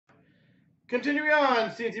Continuing on,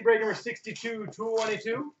 CNC break number 62,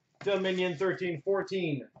 222, Dominion 13,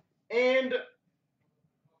 14, and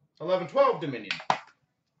 11, 12 Dominion.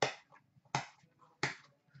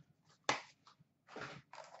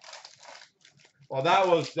 Well, that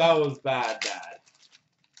was bad.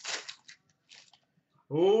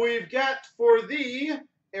 Who we've got for the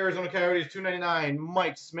Arizona Coyotes 299,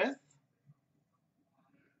 Mike Smith.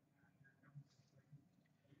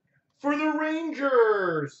 For the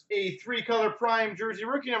Rangers, a 3-color prime jersey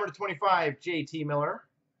rookie number 25, JT Miller.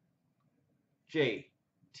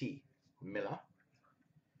 JT Miller.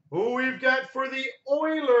 Who we've got for the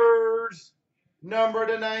Oilers, number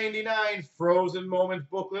 99, Frozen Moments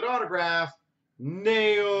booklet autograph,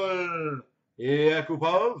 Nail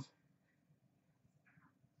Yakupov.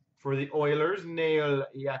 For the Oilers, Nail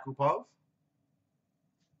Yakupov.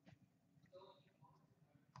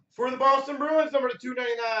 For the Boston Bruins, number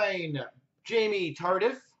 299, Jamie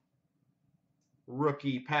Tardif.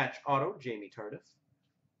 Rookie patch auto, Jamie Tardif.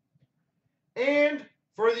 And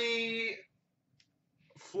for the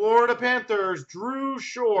Florida Panthers, Drew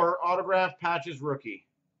Shore, autograph patches rookie.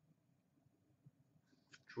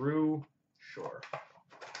 Drew Shore.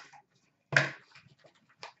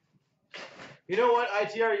 You know what,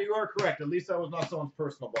 ITR, you are correct. At least that was not someone's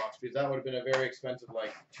personal box, because that would have been a very expensive,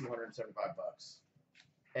 like $275.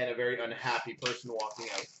 And a very unhappy person walking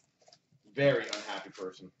out. Very unhappy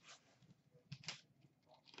person.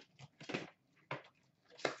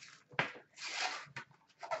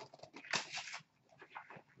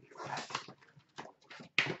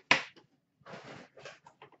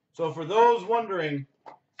 So for those wondering,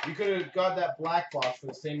 you could have got that black box for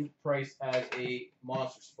the same price as a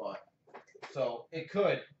monster spot. So it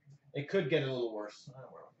could get a little worse. I don't know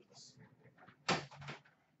where I'll put this.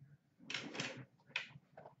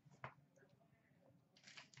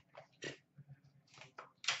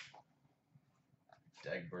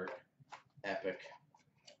 Dagbert. Epic.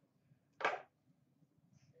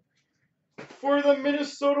 For the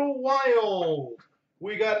Minnesota Wild,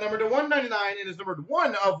 we got number to 199. It is numbered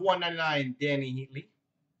 1 of 199, Danny Heatley.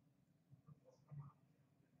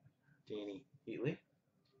 Danny Heatley.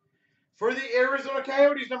 For the Arizona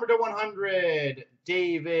Coyotes, number to 100,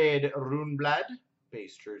 David Rundblad.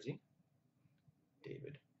 Base jersey.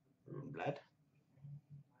 David Rundblad.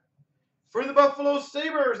 For the Buffalo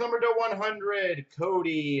Sabres, number to 100,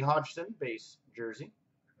 Cody Hodgson, base jersey.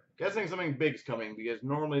 Guessing something big's coming because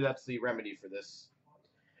normally that's the remedy for this.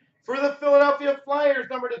 For the Philadelphia Flyers,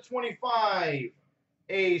 number to 25,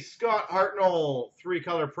 a Scott Hartnell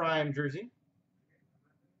 3-color prime jersey.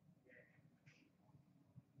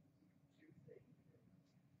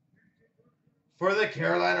 For the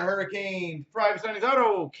Carolina Hurricanes, private signings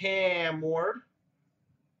auto, Cam Ward.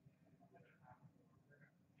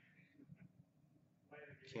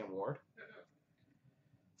 Cam Ward.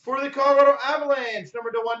 For the Colorado Avalanche,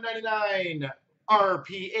 number to 199,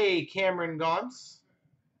 RPA Cameron Gaunce.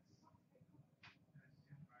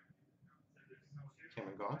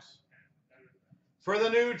 Cameron Gaunce. For the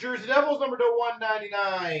New Jersey Devils, number to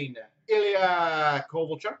 199, Ilya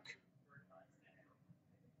Kovalchuk.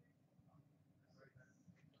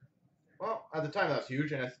 Well, at the time that was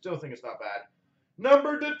huge, and I still think it's not bad.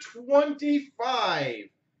 Number to 25,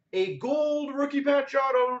 a gold rookie patch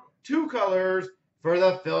auto, 2 colors, for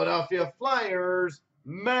the Philadelphia Flyers,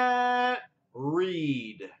 Matt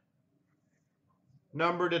Reed.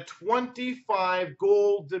 Number to 25,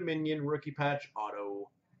 gold Dominion rookie patch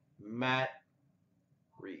auto, Matt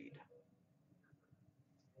Reed.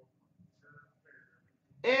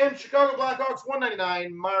 And Chicago Blackhawks,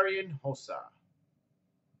 199, Marian Hossa.